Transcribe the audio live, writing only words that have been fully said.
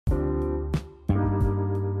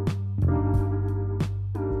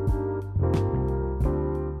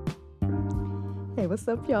what's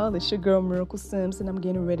up, y'all? It's your girl, Miracle Sims, and I'm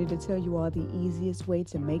getting ready to tell you all the easiest way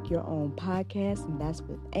to make your own podcast, and that's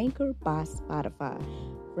with Anchor by Spotify.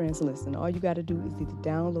 Friends, listen, all you got to do is either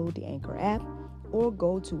download the Anchor app or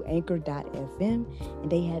go to anchor.fm, and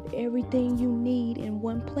they have everything you need in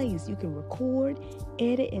one place. You can record,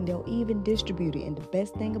 edit, and they'll even distribute it. And the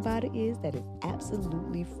best thing about it is that it's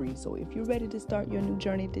absolutely free. So if you're ready to start your new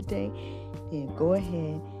journey today, then go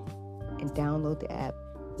ahead and download the app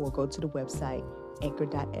or go to the website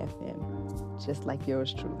anchor.fm, just like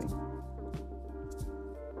yours truly.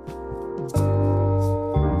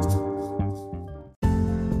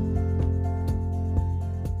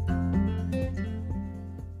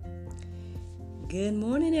 Good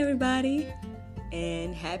morning, everybody,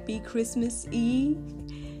 and happy Christmas Eve.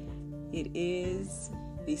 It is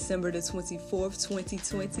December the 24th,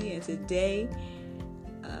 2020, and today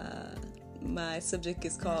my subject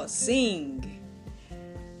is called Sing.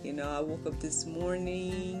 You know, I woke up this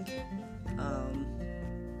morning,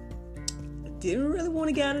 didn't really want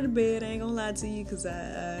to get out of the bed, I ain't gonna lie to you, because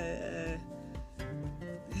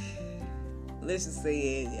let's just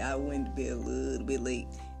say I went to bed a little bit late,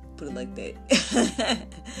 put it like that.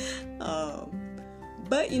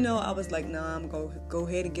 But you know, I was like, nah, I'm gonna go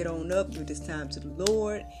ahead and get on up, give this time to the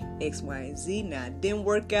Lord, X, Y, and Z. Now, it didn't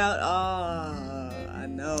work out. I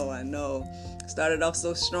know. Started off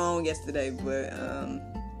so strong yesterday, but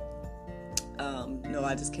no,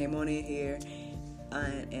 I just came on in here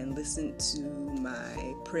and listened to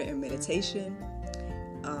my prayer and meditation,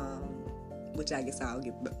 which I guess I'll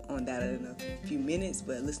get on that in a few minutes,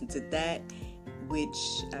 but listen to that,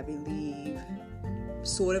 which I believe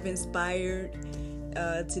sort of inspired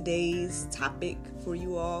today's topic for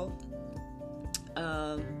you all.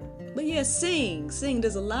 But yeah, sing.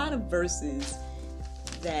 There's a lot of verses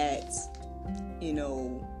that, you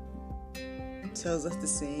know, tells us to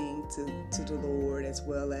sing to the Lord, as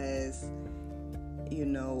well as, you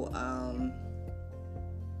know,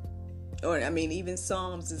 even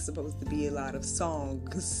Psalms is supposed to be a lot of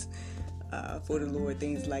songs for the Lord,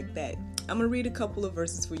 things like that. I'm going to read a couple of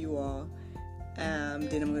verses for you all. Then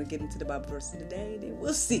I'm going to get into the Bible verse of the day. Then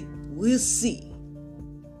we'll see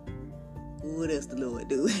what else the Lord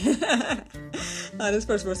do. This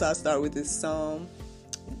first verse I'll start with is Psalm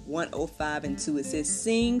 105:2. It says,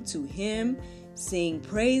 "Sing to him, sing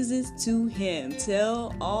praises to him,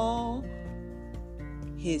 tell all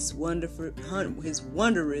his wondrous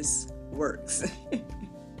works."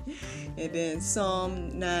 And then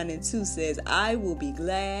Psalm 9:2 says, "I will be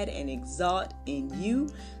glad and exalt in you.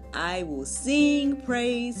 I will sing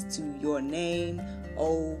praise to your name,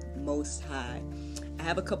 O Most High." I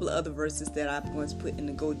have a couple of other verses that I'm going to put in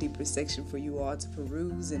the Go Deeper section for you all to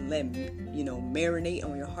peruse and let me, marinate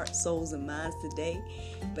on your heart, souls, and minds today.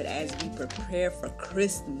 But as we prepare for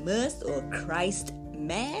Christmas or Christ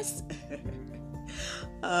Mass,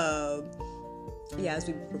 as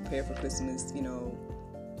we prepare for Christmas,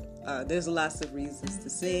 there's lots of reasons to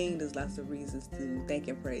sing. There's lots of reasons to thank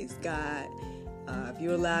and praise God. If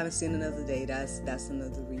you're alive and seeing another day, that's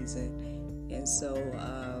another reason. And so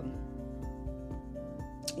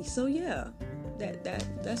yeah,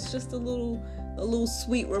 that's just a little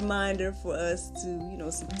sweet reminder for us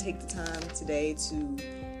to take the time today to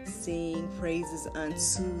sing praises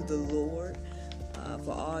unto the Lord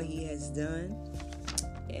for all He has done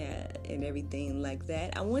and everything like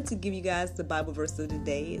that. I want to give you guys the Bible verse of the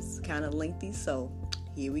day. It's kind of lengthy, so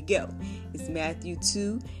here we go. It's Matthew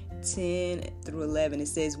 2:10-11. It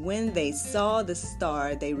says, "When they saw the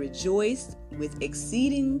star, they rejoiced with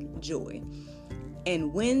exceeding joy.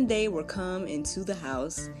 And when they were come into the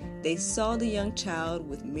house, they saw the young child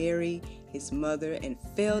with Mary, his mother, and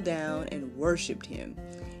fell down and worshipped him.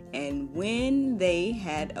 And when they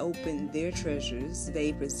had opened their treasures,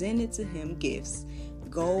 they presented to him gifts,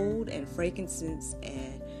 gold and frankincense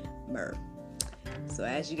and myrrh." So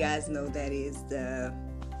as you guys know, that is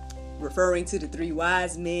referring to the three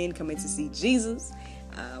wise men coming to see Jesus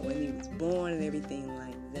when he was born and everything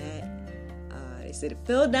like that. They said it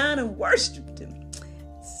fell down and worshipped him.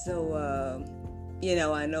 So,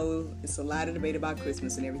 I know it's a lot of debate about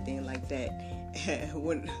Christmas and everything like that.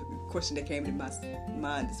 One question that came to my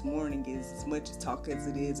mind this morning is, as much as talk as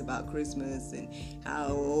it is about Christmas and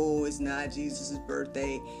how, it's not Jesus'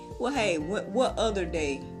 birthday. Well, hey, what other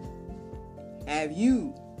day have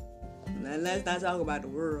you, now let's not talk about the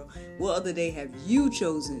world, what other day have you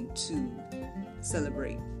chosen to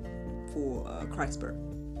celebrate for Christ's birth?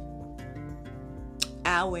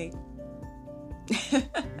 I'll wait.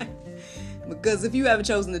 Because if you haven't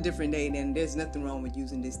chosen a different day, then there's nothing wrong with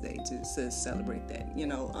using this day to celebrate that,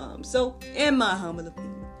 So, in my humble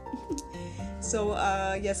opinion, So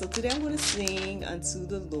today I'm going to sing unto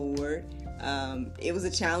the Lord. It was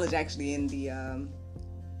a challenge actually in the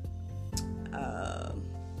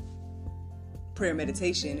prayer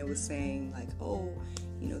meditation. It was saying like,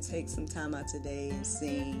 take some time out today and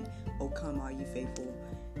sing, "Oh Come All Ye Faithful,"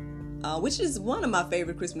 which is one of my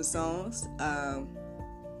favorite Christmas songs.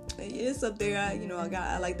 It's up there.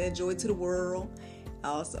 I like that "Joy to the World." I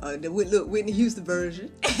also the Whitney Houston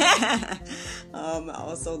version. I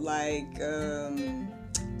also like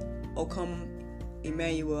 "Oh Come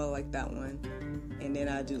Emmanuel," I like that one, and then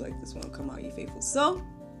I do like this one, "Come All Ye Faithful." So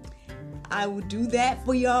I will do that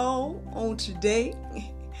for y'all on today.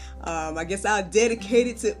 I guess I'll dedicate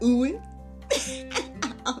it to Owen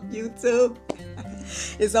on YouTube.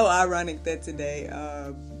 It's so ironic that today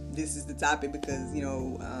this is the topic because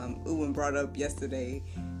Owen brought up yesterday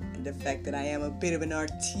the fact that I am a bit of an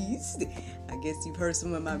artiste. I guess you've heard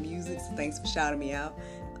some of my music, so thanks for shouting me out.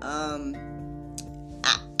 I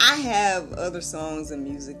have other songs and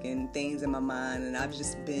music and things in my mind, and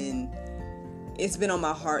it's been on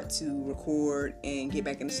my heart to record and get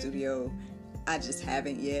back in the studio. I just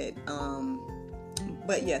haven't yet.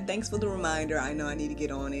 But yeah, thanks for the reminder. I know I need to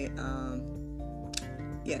get on it.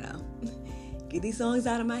 Get these songs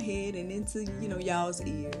out of my head and into, y'all's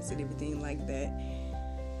ears and everything like that.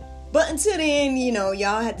 But until then,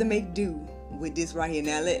 y'all have to make do with this right here.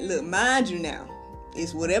 Now, look, mind you now,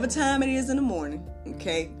 it's whatever time it is in the morning,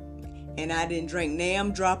 okay? And I didn't drink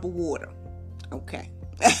damn drop of water, okay?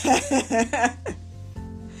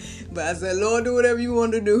 But I said, Lord, do whatever you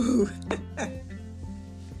want to do.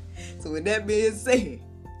 So with that being said,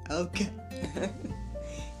 okay.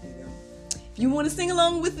 If you want to sing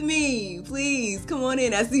along with me, please come on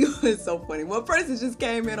in. I see you. It's so funny. One person just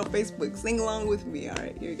came in on Facebook. Sing along with me. All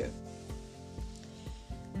right, here we go.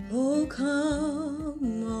 Oh,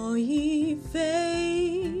 come, all ye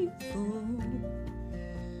faithful,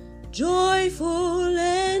 joyful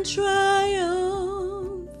and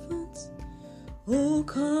triumphant. Oh,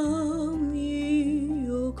 come ye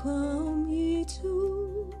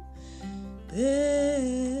to Bethlehem.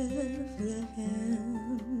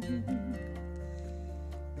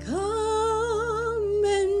 Come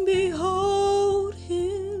and behold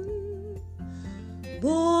him,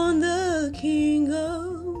 born the King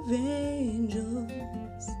of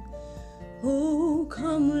angels. Oh,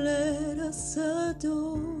 come, let us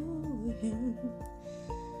adore him.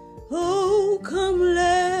 Oh, come,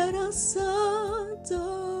 let us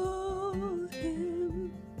adore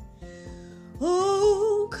him.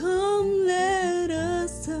 Oh, come, let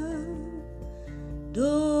us adore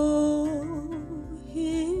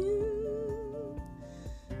him.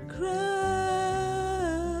 Christ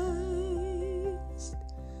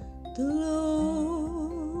the Lord.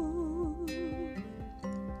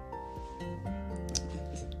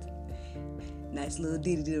 Nice little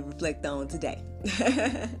ditty to reflect on today.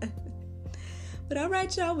 But all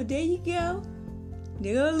right, y'all. Well, there you go.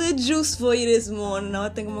 They got a little juice for you this morning. I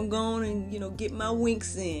think I'm gonna go on and get my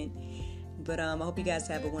winks in. But I hope you guys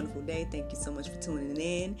have a wonderful day. Thank you so much for tuning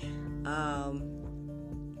in.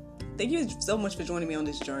 Thank you so much for joining me on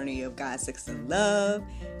this journey of God, sex, and love.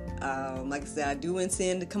 Like I said, I do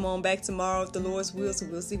intend to come on back tomorrow if the Lord's will, so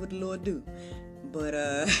we'll see what the Lord do. But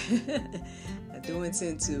I do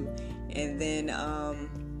intend to. And then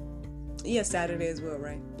Saturday as well,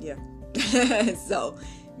 right? Yeah. So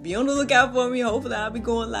be on the lookout for me. Hopefully I'll be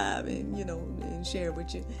going live and and share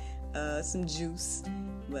with you some juice.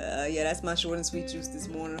 But that's my short and sweet juice this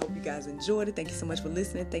morning. I hope you guys enjoyed it. Thank you so much for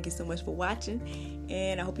listening. Thank you so much for watching.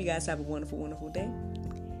 And I hope you guys have a wonderful, wonderful day.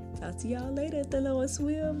 Talk to y'all later at the Lord's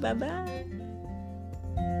will. Bye-bye.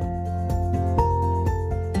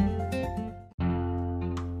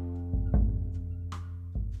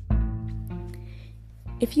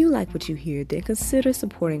 If you like what you hear, then consider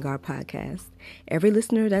supporting our podcast. Every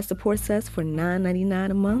listener that supports us for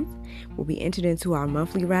 $9.99 a month will be entered into our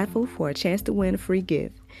monthly raffle for a chance to win a free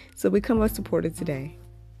gift. So become a supporter today.